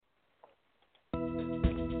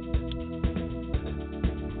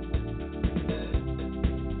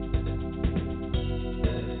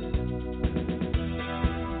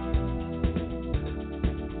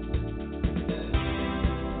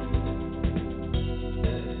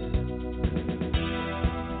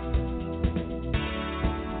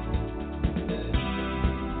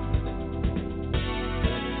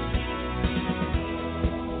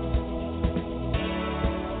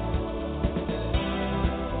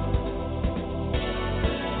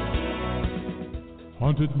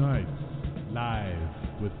Haunted Nights, live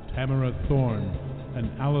with Tamara Thorne and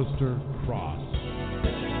Alistair Cross.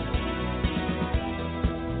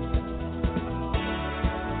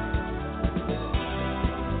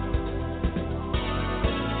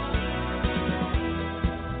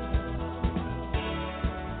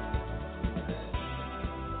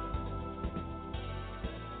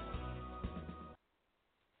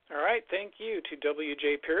 Thank you to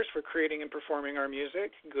W.J. Pierce for creating and performing our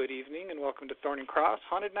music. Good evening and welcome to Thorne and Cross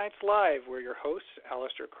Haunted Nights Live. We're your hosts,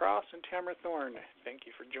 Alistair Cross and Tamara Thorne. Thank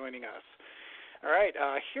you for joining us. All right,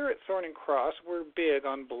 here at Thorne and Cross, we're big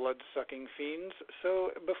on blood-sucking fiends.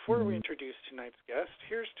 So before we introduce tonight's guest,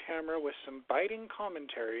 here's Tamara with some biting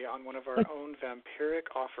commentary on one of our own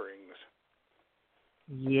vampiric offerings.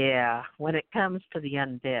 Yeah, when it comes to the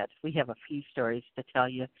undead, we have a few stories to tell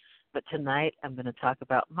you. But tonight I'm going to talk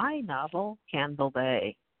about my novel, Candle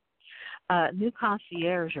Bay. New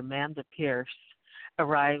concierge Amanda Pierce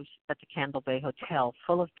arrives at the Candle Bay Hotel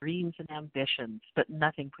full of dreams and ambitions, but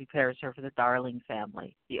nothing prepares her for the Darling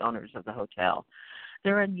family, the owners of the hotel.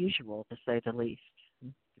 They're unusual, to say the least.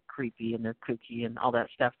 They're creepy and they're kooky and all that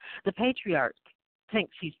stuff. The patriarch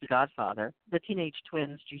thinks he's the godfather. The teenage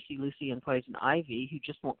twins, Juicy Lucy and Poison Ivy, who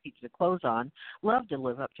just won't keep their clothes on, love to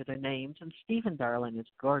live up to their names, and Stephen Darling is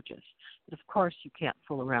gorgeous. But of course, you can't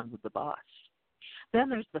fool around with the boss. Then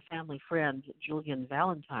there's the family friend, Julian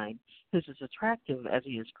Valentine, who's as attractive as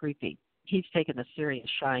he is creepy. He's taken a serious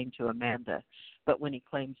shine to Amanda, but when he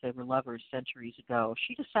claims they were lovers centuries ago,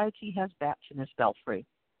 she decides he has bats in his belfry.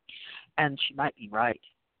 And she might be right.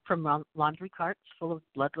 From laundry carts full of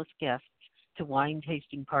bloodless guests, to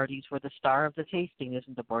wine-tasting parties where the star of the tasting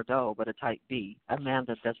isn't a Bordeaux but a Type B,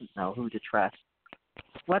 Amanda doesn't know who to trust.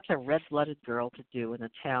 What's a red-blooded girl to do in a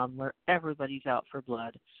town where everybody's out for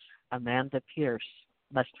blood? Amanda Pierce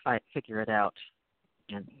must figure it out.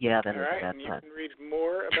 And yeah, that is right, that. And you can read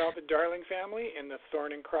more about the Darling family in the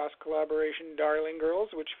Thorne and Cross collaboration Darling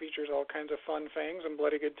Girls, which features all kinds of fun fangs and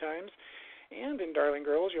bloody good times. And in Darling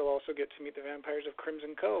Girls, you'll also get to meet the vampires of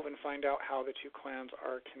Crimson Cove and find out how the two clans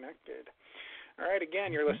are connected. All right,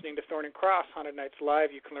 again, you're listening to Thorne and Cross, Haunted Nights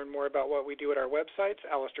Live. You can learn more about what we do at our websites,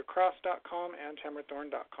 alistaircross.com and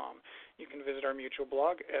tamarathorne.com. You can visit our mutual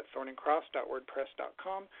blog at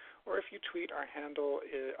thorneandcross.wordpress.com, or if you tweet, our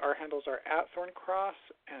handles are at thorncross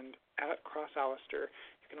and at crossalistair.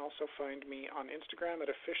 You can also find me on Instagram at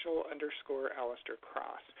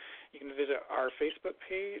official_AlistairCross. You can visit our Facebook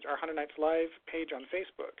page, our Haunted Nights Live page on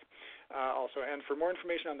Facebook. And for more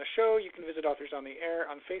information on the show, you can visit Authors on the Air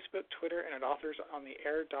on Facebook, Twitter, and at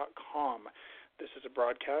authorsontheair.com. This is a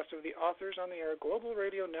broadcast of the Authors on the Air Global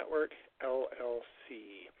Radio Network,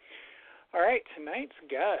 LLC. All right, tonight's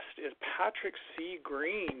guest is Patrick C.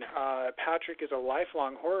 Greene. Patrick is a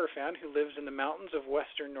lifelong horror fan who lives in the mountains of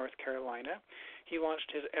western North Carolina. He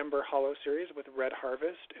launched his Ember Hollow series with Red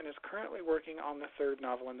Harvest and is currently working on the third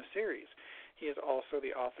novel in the series. He is also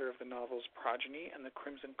the author of the novels Progeny and The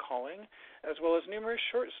Crimson Calling, as well as numerous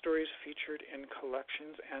short stories featured in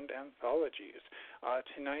collections and anthologies.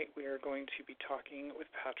 Tonight we are going to be talking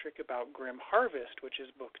with Patrick about Grim Harvest, which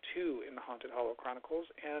is book 2 in the Haunted Hollow Chronicles,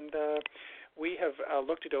 and we have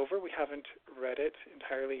looked it over. We haven't read it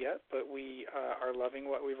entirely yet, but we are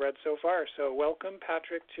loving what we've read so far. So welcome,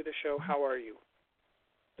 Patrick, to the show. How are you?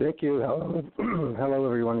 Thank you. Hello, hello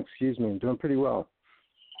everyone. Excuse me. I'm doing pretty well.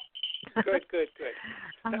 Good.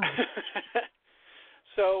 Oh.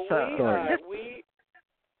 So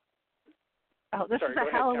this is a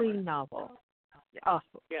Halloween novel. Oh,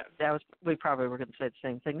 yes. We probably were going to say the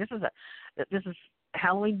same thing. This is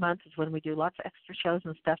Halloween month is when we do lots of extra shows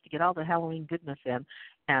and stuff to get all the Halloween goodness in.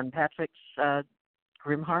 And Patrick's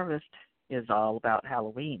Grim Harvest is all about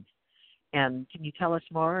Halloween. And can you tell us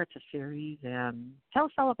more? It's a series, and tell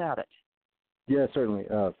us all about it. Yeah, certainly.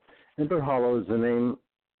 Ember Hollow is the name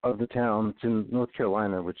of the town. It's in North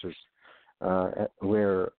Carolina, which is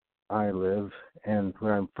where I live and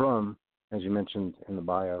where I'm from, as you mentioned in the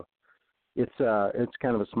bio. It's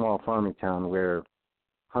kind of a small farming town where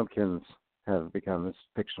pumpkins have become this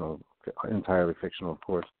fictional, entirely fictional, of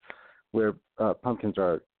course, where pumpkins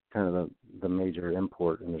are kind of the major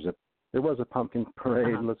import, and there was a pumpkin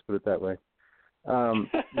parade, let's put it that way.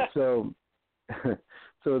 So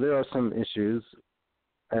there are some issues,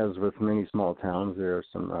 as with many small towns. There are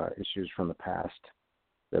some issues from the past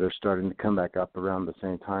that are starting to come back up around the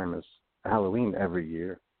same time as Halloween every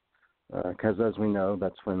year. Because as we know,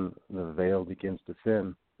 that's when the veil begins to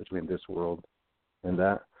thin between this world and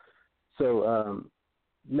that. So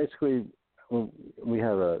basically, I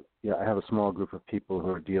have a small group of people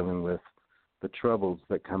who are dealing with the troubles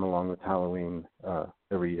that come along with Halloween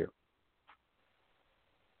every year.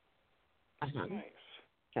 Nice.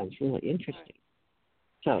 Sounds really interesting.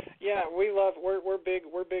 So yeah, we're big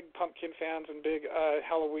pumpkin fans and big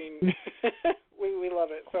Halloween. we love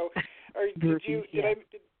it. So did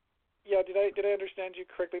I understand you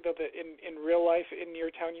correctly though that in real life in your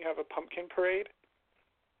town you have a pumpkin parade?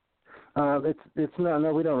 It's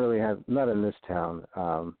no, we don't really have, not in this town.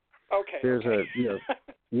 Okay. There's okay.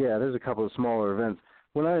 there's a couple of smaller events.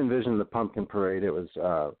 When I envisioned the pumpkin parade, it was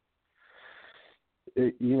I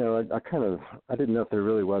didn't know if there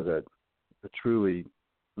really was a truly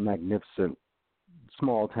magnificent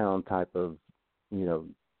small town type of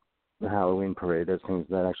Halloween parade.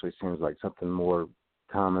 That actually seems like something more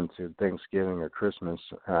common to Thanksgiving or Christmas.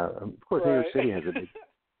 Of course, Right. New York City has a big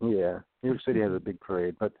New York City has a big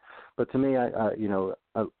parade, but to me, I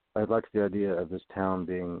like the idea of this town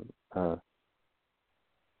being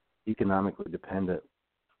economically dependent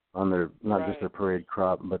on their not just their parade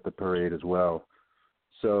crop, but the parade as well.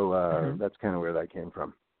 So that's kind of where that came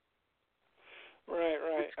from. Right.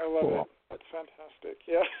 I love it. That's fantastic.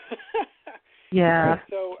 Yeah. yeah.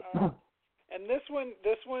 So, and this one,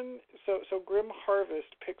 so Grim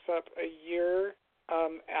Harvest picks up a year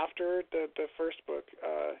after the first book,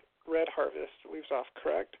 Red Harvest, leaves off.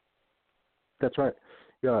 Correct? That's right.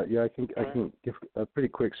 Yeah. I can give a pretty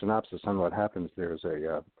quick synopsis on what happens. There's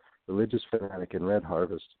a religious fanatic in Red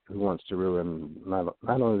Harvest who wants to ruin not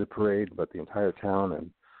only the parade but the entire town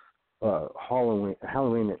and Halloween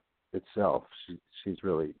itself. She's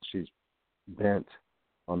bent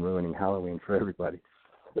on ruining Halloween for everybody.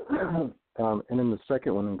 And in the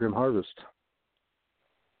second one, in Grim Harvest,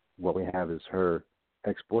 what we have is her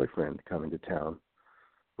ex-boyfriend coming to town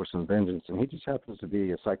for some vengeance, and he just happens to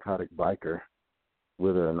be a psychotic biker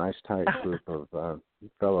with a nice tight group of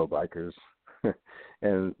fellow bikers,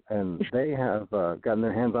 and they have gotten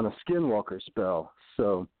their hands on a skinwalker spell,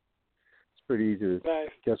 so it's pretty easy to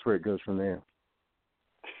guess where it goes from there.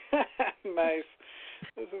 Nice.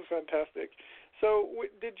 This is fantastic. So,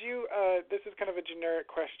 did you? This is kind of a generic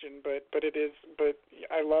question, but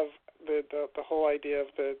I love the whole idea of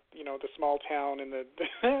the small town and the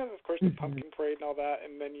of course the pumpkin parade and all that,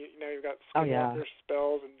 and then you've got skinwalker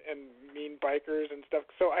spells and mean bikers and stuff.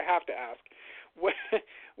 So I have to ask,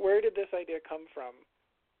 where did this idea come from?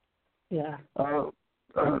 Yeah.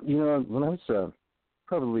 When I was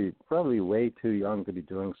probably way too young to be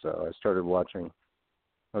doing so,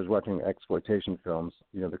 I was watching exploitation films,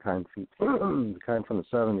 the kind from the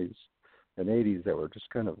 70s and 80s that were just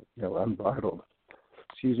kind of, unbridled.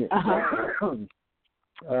 Excuse me. So,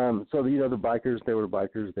 the bikers, there were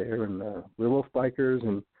bikers there, and werewolf bikers,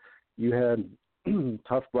 and you had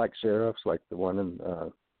tough black sheriffs like the one in,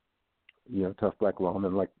 tough black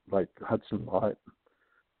lawmen like Hudson Lott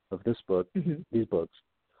of this book, these books,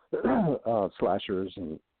 slashers,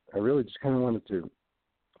 and I really just kind of wanted to.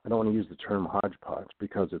 I don't want to use the term hodgepodge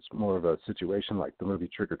because it's more of a situation like the movie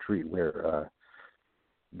Trick or Treat, where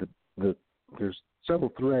there's several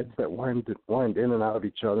threads that wind in and out of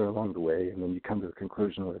each other along the way, and then you come to the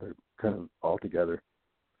conclusion where they're kind of all together.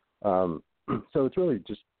 So it's really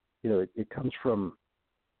just it comes from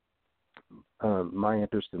my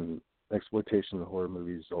interest in exploitation horror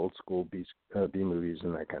movies, old school B movies,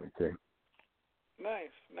 and that kind of thing. Nice.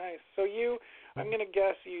 So I'm going to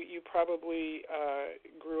guess you probably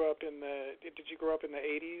grew up in did you grow up in the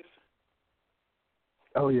 80s?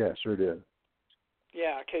 Oh, yeah, sure did.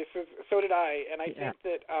 Yeah, okay, so did I, and I think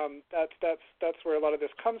that that's where a lot of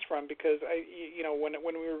this comes from, because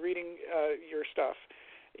when we were reading your stuff,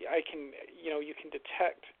 I can you can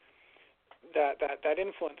detect that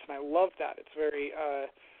influence, and I love that. It's very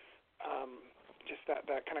just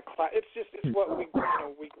that kind of it's what we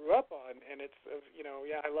we grew up on, and it's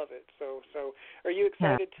I love it. So are you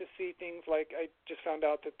excited to see things like, I just found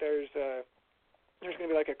out that there's going to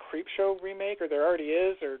be like a Creepshow remake, or there already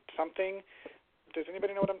is, or something? Does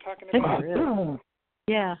anybody know what I'm talking about?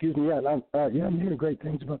 Yeah. Excuse me. Yeah, I'm hearing great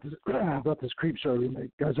things about this Creepshow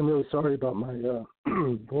remake. Guys, I'm really sorry about my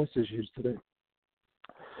voice issues today.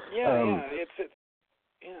 Yeah,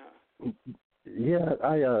 Yeah,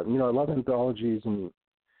 I love anthologies, and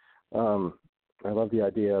I love the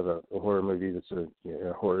idea of a horror movie that's a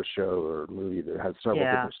horror show or a movie that has several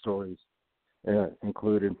different stories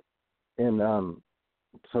included. And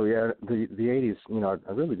so the 80s,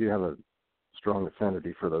 I really do have a strong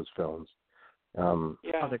affinity for those films. And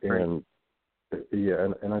I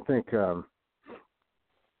think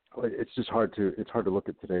it's just hard to look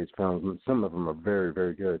at today's films. Some of them are very,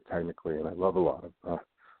 very good technically, and I love a lot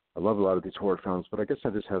of these horror films. But I guess I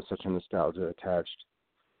just have such a nostalgia attached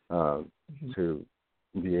to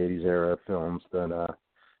the 80s era films that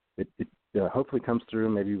it hopefully comes through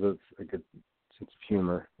maybe with a good sense of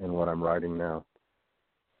humor in what I'm writing now.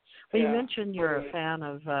 Well, you mentioned you're a fan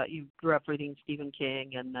of, you grew up reading Stephen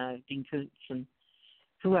King and Dean Koontz, and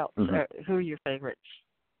who else? Mm-hmm. Who are your favorites?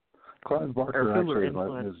 Clive Barker actually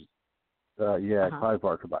is, Clive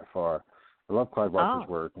Barker by far. I love Clive Barker's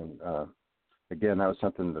work, and again, that was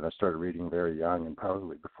something that I started reading very young and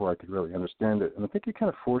probably before I could really understand it. And I think it kind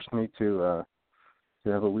of forced me to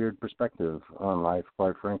have a weird perspective on life,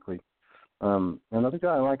 quite frankly. Another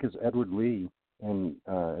guy I like is Edward Lee, and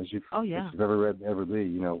if you've ever read Edward Lee,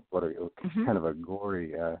 you know what kind of a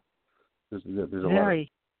gory. There's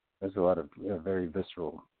a lot of very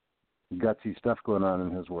visceral, gutsy stuff going on in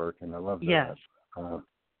his work, and I love that. Yes.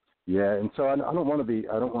 And so I don't want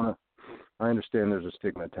to. I understand there's a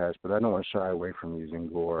stigma attached, but I don't want to shy away from using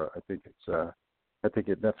gore. I think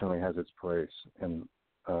it definitely has its place in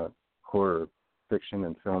horror fiction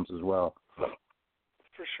and films as well.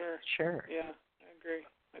 For sure. Sure. Yeah, I agree.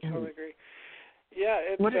 I totally agree.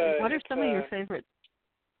 Yeah. What are some of your favorite?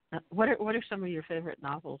 What are some of your favorite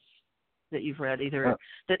novels that you've read, either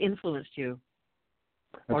that influenced you?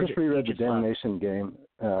 I just reread The Damnation Game,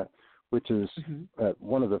 which is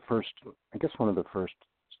one of the first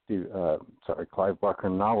Clive Barker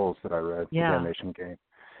novels that I read. The Damnation Game,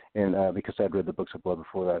 and because I'd read the books of blood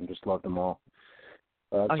before that and just loved them all.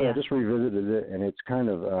 I just revisited it, and it's kind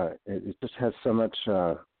of it just has so much.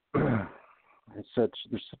 There's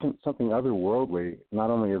something otherworldly, not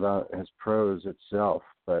only about his prose itself,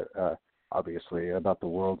 but obviously about the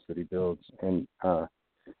worlds that he builds, and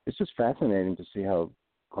it's just fascinating to see how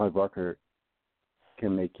Clive Barker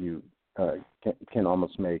can make you can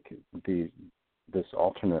almost make these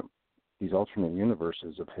alternate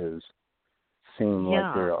universes of his seem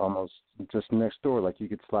like they're almost just next door, like you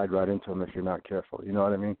could slide right into them if you're not careful. You know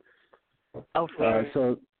what I mean? Oh,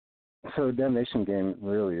 so Damnation Game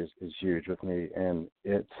really is huge with me, and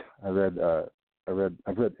I've read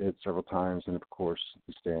it several times, and of course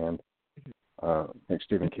The Stand. I think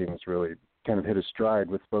Stephen King's really kind of hit his stride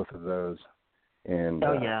with both of those, and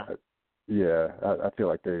I feel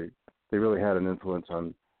like they really had an influence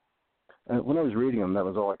on. When I was reading them, that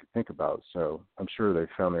was all I could think about. So I'm sure they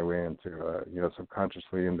found their way into,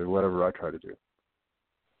 subconsciously into whatever I try to do.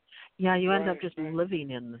 Yeah, you end up just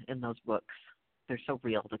living in those books. They're so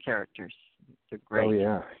real. The characters, they're great.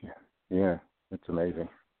 Oh yeah, it's amazing.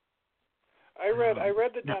 I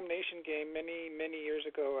read The Damnation Game many years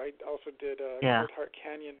ago. I also did Cold Heart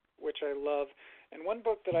Canyon, which I love. And one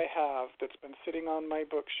book that I have that's been sitting on my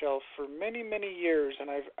bookshelf for many years,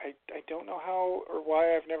 and I don't know how or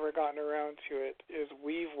why I've never gotten around to it, is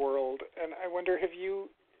Weave World. And I wonder, have you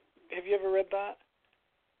ever read that?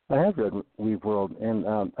 I have read Weave World, and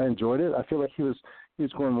I enjoyed it. I feel like he was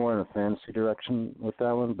going more in a fantasy direction with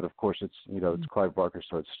that one, but of course it's it's Clive Barker,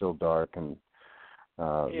 so it's still dark, and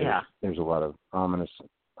there's a lot of ominous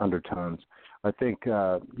undertones. I think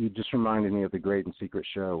you just reminded me of The Great and Secret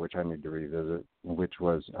Show, which I need to revisit, which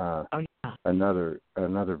was another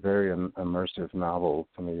very immersive novel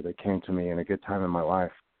to me that came to me in a good time in my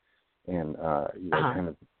life, and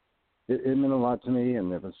it meant a lot to me,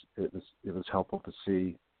 and it was helpful to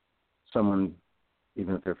see someone,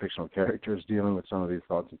 even if they're fictional characters, dealing with some of these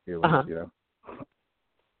thoughts and feelings.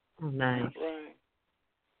 Oh, nice. Right.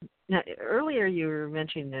 Now, earlier you were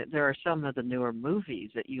mentioning that there are some of the newer movies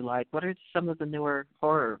that you like. What are some of the newer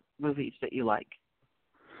horror movies that you like?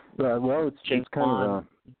 Well, it's kind of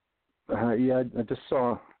I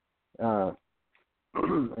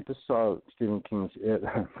just saw Stephen King's It,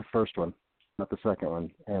 the first one, not the second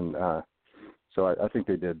one, and so I think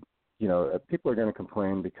they did. People are going to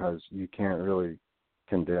complain because you can't really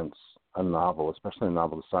condense a novel, especially a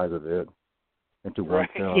novel the size of It, into one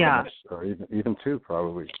film, or even two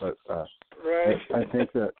probably. But I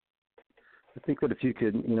think that if you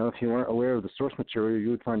could, if you weren't aware of the source material, you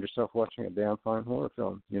would find yourself watching a damn fine horror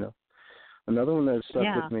film. Another one that has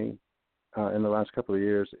stuck with me in the last couple of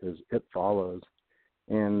years is It Follows,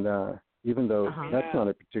 and even though that's not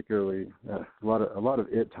a particularly a lot of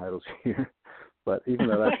It titles here, but even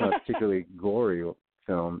though that's not a particularly gory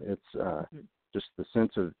film, it's just the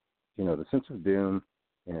sense of doom,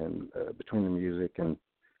 and between the music and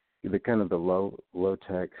the kind of the low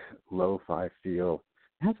tech, lo-fi feel.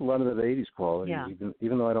 It has a lot of the 80s quality,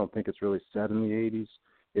 even though I don't think it's really set in the 80s.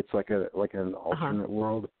 It's like an alternate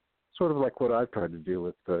world, sort of like what I've tried to do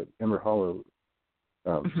with the Ember Hollow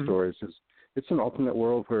stories. It's an alternate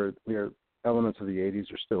world where elements of the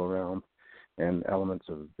 80s are still around, and elements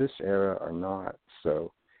of this era are not.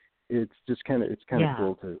 So it's just kind of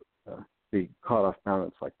cool to be caught off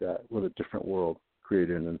balance like that with a different world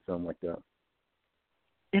created in a film like that.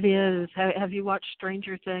 It is. Have you watched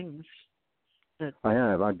Stranger Things? I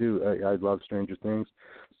have. I do. I love Stranger Things.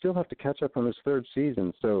 Still have to catch up on this third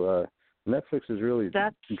season. So Netflix is really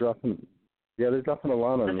dropping. Yeah, they're dropping a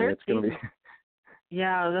lot on me. It's going to be.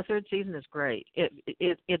 Yeah, the third season is great.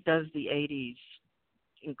 It does the 80s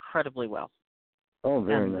incredibly well. Oh,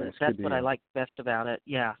 very nice. That's what I like best about it.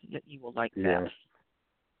 Yeah, you will like that.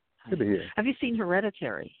 Good to hear. Have you seen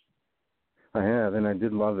Hereditary? I have, and I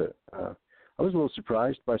did love it. I was a little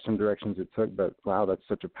surprised by some directions it took, but wow, that's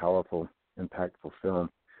such a powerful, impactful film.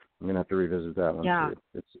 I'm gonna have to revisit that one too.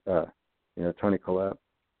 It's Toni Collette.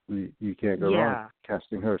 You can't go wrong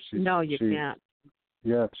casting her. She can't.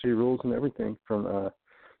 Yeah, she rules in everything from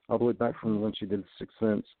all the way back from when she did Sixth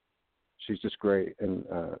Sense. She's just great, and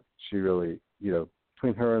she really,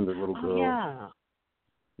 between her and the little girl.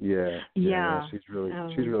 Yeah, she's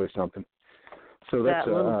really something. So that that's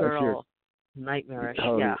little girl, nightmarish.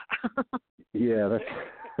 Yeah,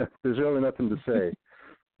 that's there's really nothing to say.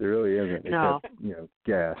 There really isn't. No. Except,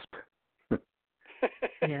 gasp.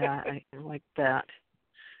 Yeah, I like that.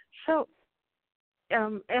 So,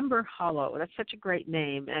 Ember Hollow. That's such a great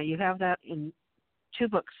name. You have that in 2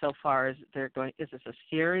 books so far. Is this a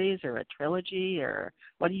series or a trilogy, or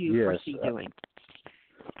what do you foresee doing?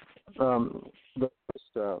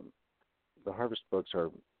 The Harvest books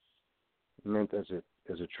are meant as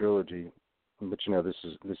a trilogy, but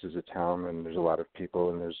this is a town, and there's a lot of people,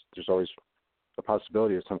 and there's always a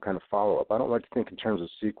possibility of some kind of follow-up. I don't like to think in terms of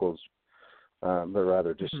sequels, but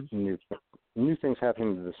rather just new things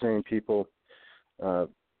happening to the same people.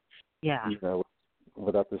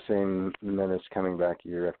 Without the same menace coming back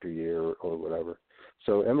year after year or whatever.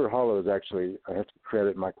 So Ember Hollow is actually, I have to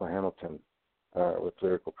credit Michael Hamilton with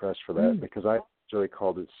Lyrical Press for that, because I actually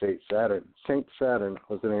called it Saint Saturn. Saint Saturn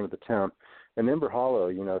was the name of the town. And Ember Hollow,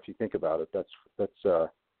 if you think about it,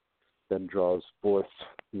 that draws forth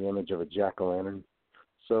the image of a jack-o'-lantern.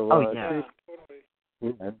 So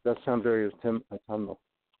it does sound very autumnal.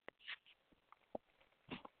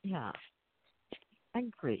 Yeah, I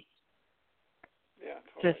agree. Yeah,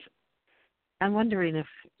 totally. I'm wondering if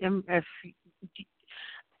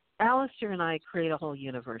Alistair and I create a whole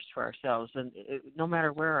universe for ourselves, and no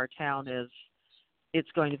matter where our town is,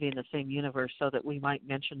 it's going to be in the same universe, so that we might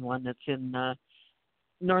mention one that's in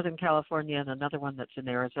Northern California and another one that's in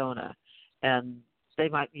Arizona, and they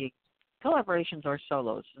might be collaborations or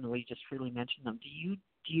solos, and we just freely mention them. Do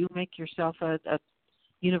you make yourself a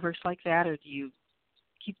universe like that, or do you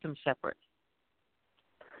keep them separate?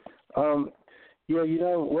 Well,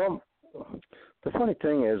 the funny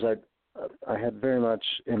thing is I had very much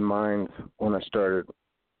in mind when I started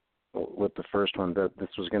with the first one that this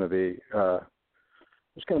was going to be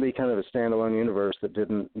kind of a standalone universe that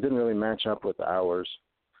didn't really match up with ours,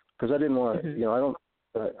 because I didn't want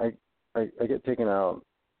I get taken out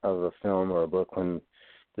of a film or a book when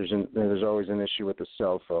there's always an issue with the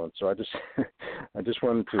cell phone, so I just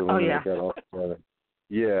wanted to eliminate that altogether.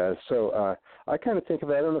 Yeah, so I kind of think of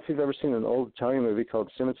it. I don't know if you've ever seen an old Italian movie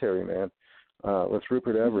called Cemetery Man with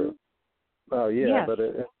Rupert Everett. Oh, yeah, but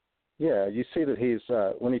you see that he's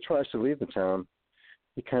when he tries to leave the town,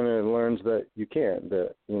 he kind of learns that you can't.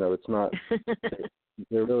 That it's not.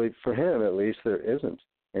 There really, for him at least, there isn't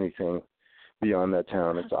anything beyond that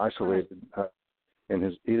town. It's isolated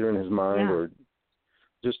either in his mind or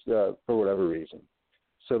just for whatever reason.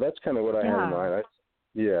 So that's kind of what I had in mind.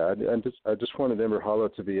 I just wanted Ember Hollow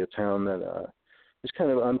to be a town that is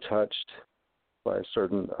kind of untouched by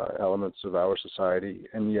certain elements of our society,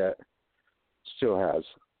 and yet still has,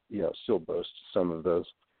 still boasts some of those.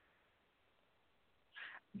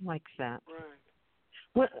 Like that.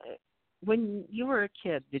 Right. When you were a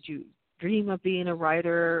kid, did you dream of being a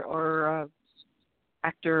writer or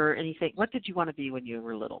actor or anything? What did you want to be when you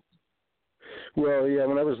were little? Well,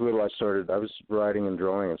 when I was little, I was writing and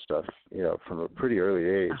drawing and stuff, from a pretty early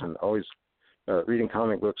age, and always reading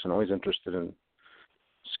comic books and always interested in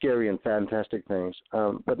scary and fantastic things.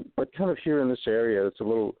 But kind of here in this area,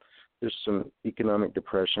 there's some economic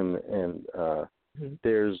depression, and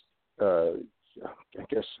there's, I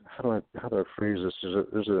guess, how do I phrase this?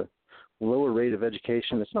 There's a lower rate of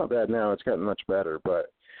education. It's not bad now; it's gotten much better.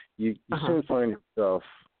 But you soon find yourself,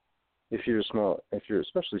 if you're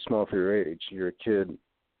especially small for your age, you're a kid,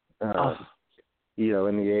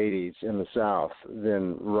 in the 80s in the South,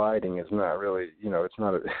 then writing is not really, it's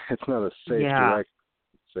not a safe direction,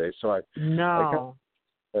 say. So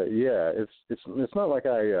it's not like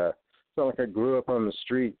I grew up on the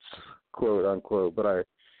streets, quote unquote, but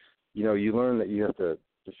you learn that you have to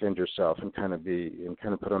defend yourself and kind of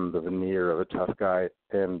put on the veneer of a tough guy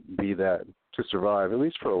and be that to survive, at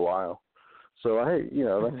least for a while. So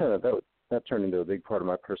that that turned into a big part of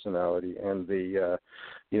my personality. And the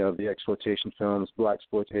the exploitation films, black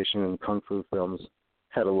exploitation and kung fu films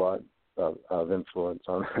had a lot of influence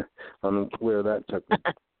on on where that took me.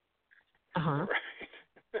 Uh-huh.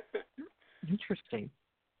 Right. Interesting.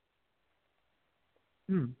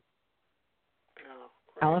 Oh,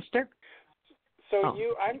 great. Alistair? So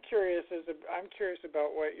Oh. I'm curious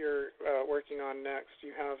about what you're working on next.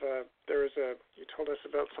 You told us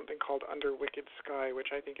about something called Under Wicked Sky,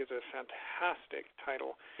 which I think is a fantastic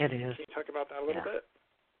title. It is. Can you talk about that a little bit?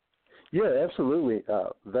 Yeah, absolutely.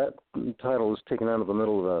 That title was taken out of the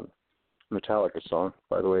middle of a Metallica song,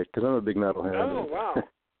 by the way, because I'm a big metalhead. Oh, wow.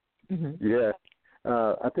 Mm-hmm. Yeah.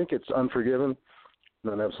 I think it's Unforgiven.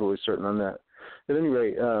 Not absolutely certain on that. At any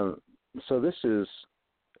rate, so this is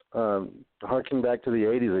harking back to the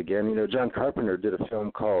 80s again. You know, John Carpenter did a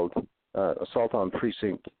film called Assault on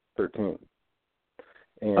Precinct 13.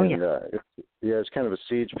 And it's kind of a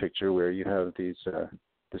siege picture where you have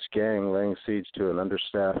this gang laying siege to an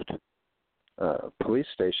understaffed police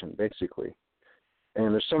station, basically.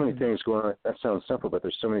 And there's so many things going on. That sounds simple, but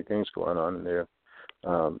there's so many things going on in there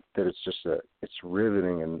that it's just it's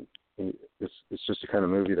riveting, and it's just the kind of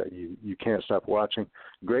movie that you can't stop watching.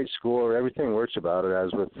 Great score, everything works about it,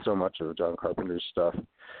 as with so much of John Carpenter's stuff.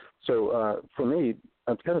 So for me,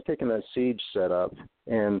 I'm kind of taking that siege setup,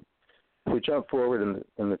 and if we jump forward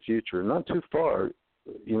in the future, not too far,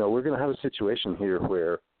 we're going to have a situation here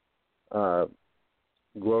where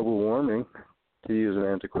global warming, to use an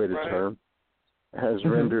antiquated term, has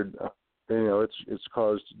rendered, it's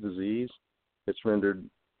caused disease. It's rendered,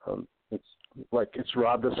 it's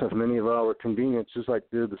robbed us of many of our conveniences, like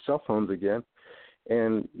the cell phones again.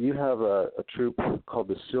 And you have a troop called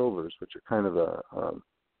the Silvers, which are kind of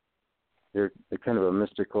they're kind of a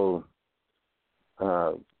mystical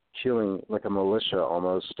killing, like a militia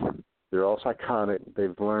almost. They're all psychotic.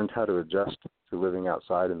 They've learned how to adjust to living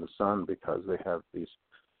outside in the sun because they have these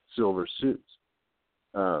silver suits.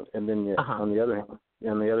 And then on the other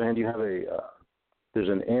hand, you have there's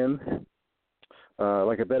an inn,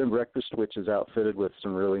 like a bed and breakfast, which is outfitted with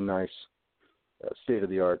some really nice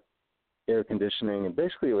state-of-the-art air conditioning, and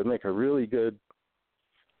basically it would make a really good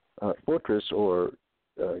fortress or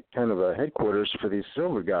kind of a headquarters for these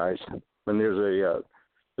silver guys. When there's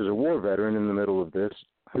a war veteran in the middle of this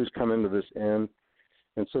who's come into this inn,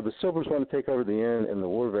 and so the Silvers want to take over the inn, and the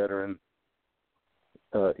war veteran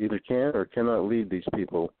either can or cannot lead these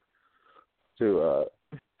people to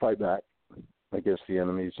fight back against the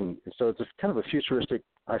enemies. And so it's kind of a futuristic,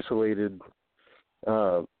 isolated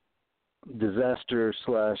disaster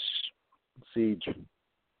 / siege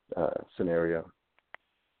scenario.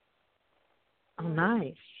 Oh,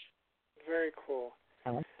 nice. Very cool.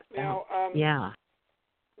 Now,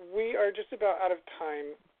 we are just about out of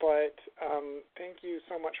time, but thank you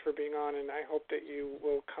so much for being on, and I hope that you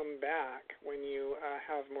will come back when you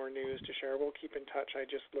have more news to share. We'll keep in touch. I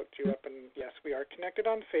just looked you up, and yes, we are connected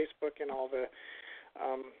on Facebook and all the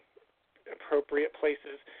appropriate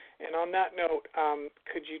places. And on that note,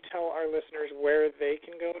 could you tell our listeners where they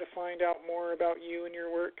can go to find out more about you and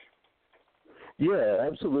your work? Yeah,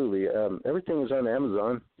 absolutely. Everything is on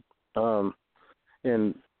Amazon,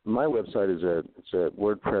 and my website is a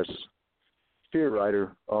WordPress Fear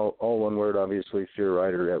Writer, all one word, obviously. Fear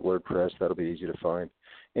Writer at WordPress. That'll be easy to find.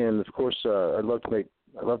 And of course, I'd love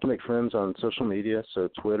to make friends on social media. So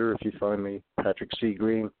Twitter, if you find me, Patrick C.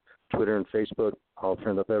 Greene, Twitter and Facebook, I'll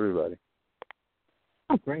friend up everybody.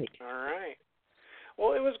 Oh, great! All right.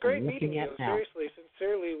 Well, it was great meeting you. Seriously,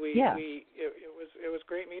 sincerely, it was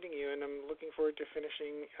great meeting you, and I'm looking forward to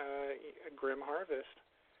finishing a Grim Harvest.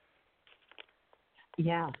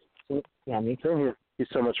 Yeah, me too. Thank you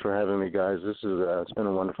so much for having me, guys. This is it's been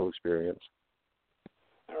a wonderful experience.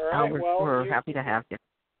 All right. We're happy to have you.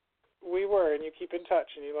 We were, and you keep in touch,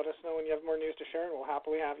 and you let us know when you have more news to share, and we'll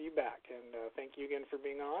happily have you back. And thank you again for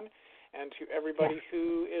being on. And to everybody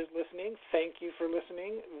who is listening, thank you for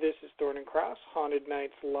listening. This is Thorne and Cross, Haunted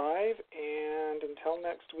Nights Live. And until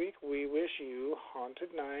next week, we wish you haunted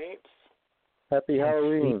nights. Happy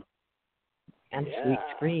Halloween. And sweet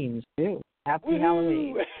screams, too. Happy Woo-hoo!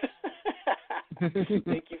 Halloween.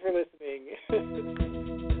 Thank you for listening.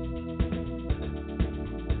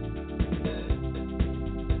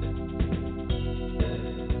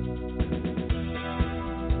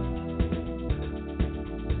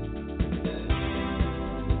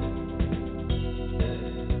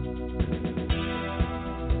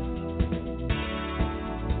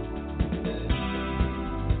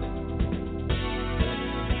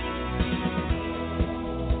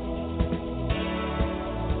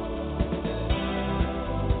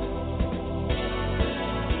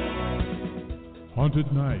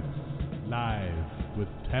 Haunted Nights Live with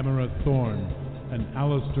Tamara Thorne and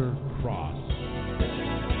Alistair Cross.